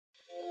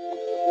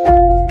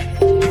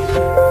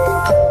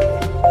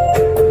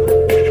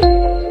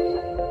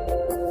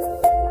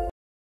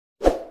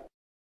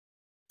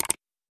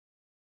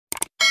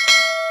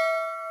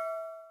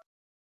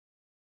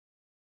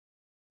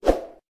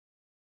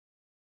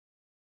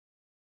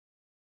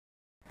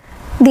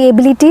The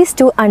abilities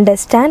to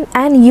understand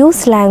and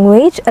use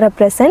language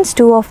represents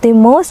two of the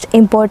most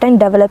important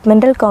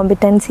developmental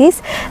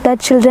competencies that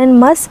children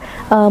must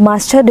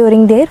master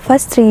during their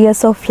first 3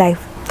 years of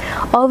life.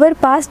 Over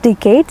past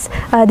decades,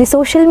 the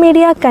social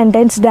media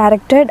contents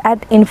directed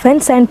at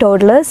infants and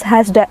toddlers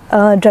has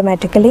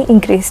dramatically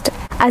increased.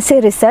 As a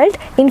result,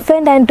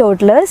 infant and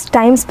toddlers'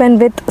 time spent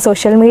with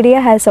social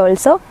media has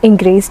also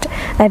increased,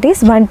 that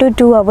is 1 to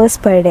 2 hours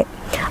per day.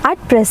 At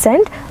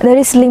present, there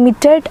is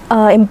limited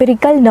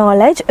empirical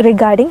knowledge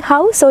regarding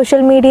how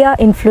social media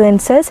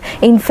influences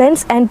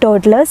infants and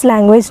toddlers'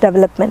 language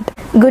development.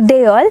 Good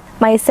day all,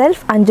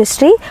 myself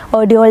Anjushree,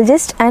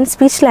 audiologist and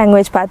speech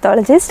language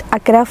pathologist,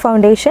 Akkara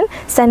Foundation,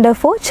 Center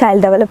for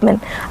Child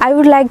Development. I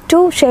would like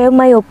to share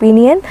my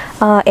opinion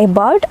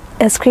about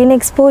screen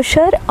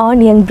exposure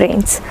on young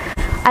brains.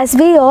 As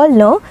we all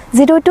know,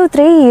 0 to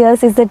 3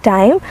 years is the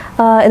time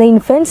the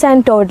infants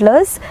and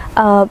toddlers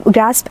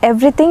grasp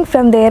everything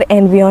from their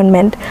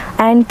environment,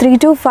 and 3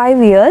 to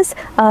 5 years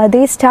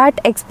they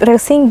start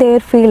expressing their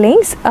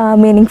feelings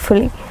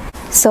meaningfully.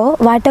 So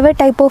whatever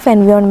type of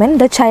environment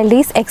the child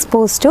is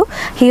exposed to,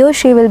 he or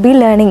she will be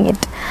learning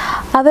it.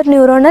 Our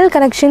neuronal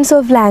connections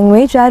of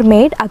language are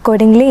made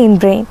accordingly in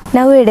brain.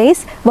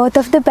 Nowadays, both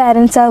of the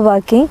parents are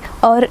working,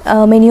 or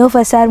many of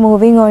us are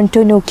moving on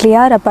to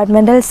nuclear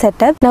apartmental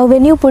setup. Now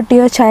when you put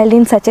your child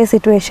in such a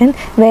situation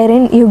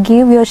wherein you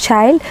give your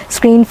child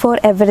screen for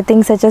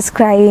everything such as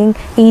crying,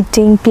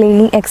 eating,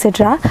 playing,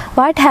 etc.,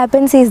 what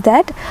happens is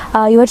that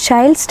your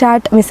child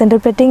start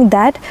misinterpreting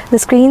that the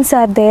screens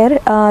are their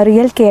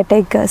real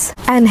caretakers,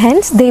 and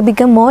hence they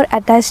become more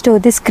attached to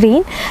the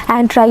screen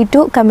and try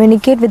to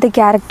communicate with the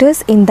characters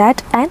in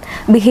that and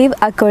behave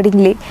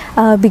accordingly,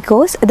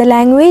 because the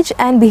language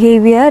and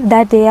behavior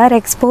that they are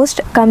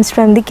exposed comes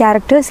from the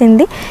characters in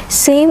the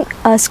same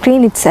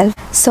screen itself.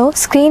 So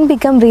screen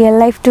become real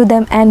life to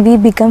them and we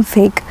become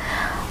fake.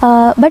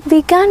 But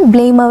we can't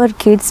blame our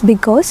kids,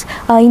 because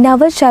in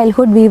our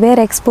childhood we were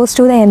exposed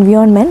to the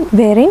environment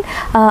wherein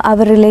our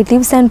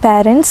relatives and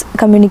parents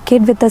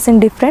communicate with us in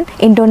different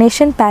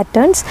intonation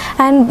patterns,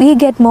 and we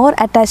get more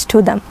attached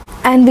to them,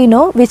 and we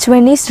know which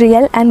one is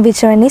real and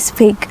which one is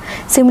fake.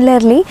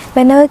 Similarly,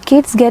 when our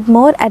kids get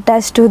more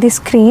attached to the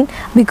screen,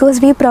 because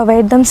we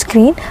provide them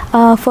screen,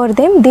 for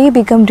them they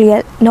become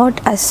real,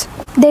 not us.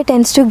 They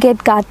tend to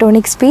get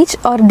cartoonic speech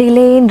or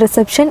delay in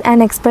reception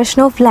and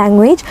expression of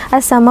language,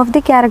 as some of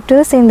the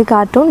characters in the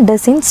cartoon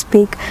doesn't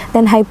speak.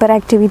 Then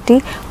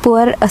hyperactivity,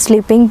 poor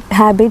sleeping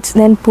habits,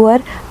 then poor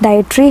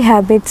dietary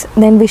habits,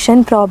 then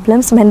vision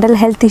problems, mental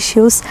health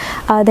issues,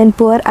 then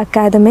poor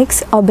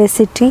academics,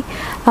 obesity.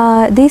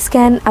 These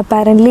can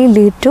apparently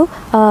lead to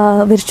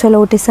virtual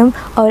autism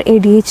or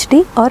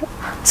ADHD or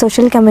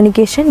social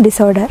communication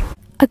disorder.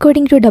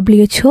 According to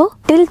WHO,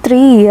 till 3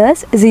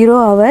 years, 0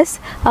 hours,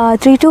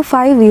 3 to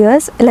 5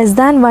 years, less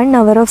than 1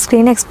 hour of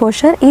screen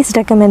exposure is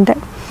recommended.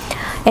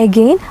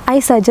 Again, I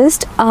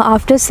suggest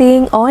after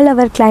seeing all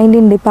our client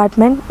in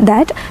department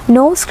that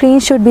no screen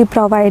should be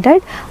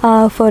provided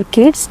for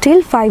kids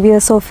till 5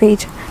 years of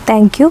age.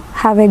 Thank you.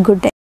 Have a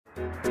good day.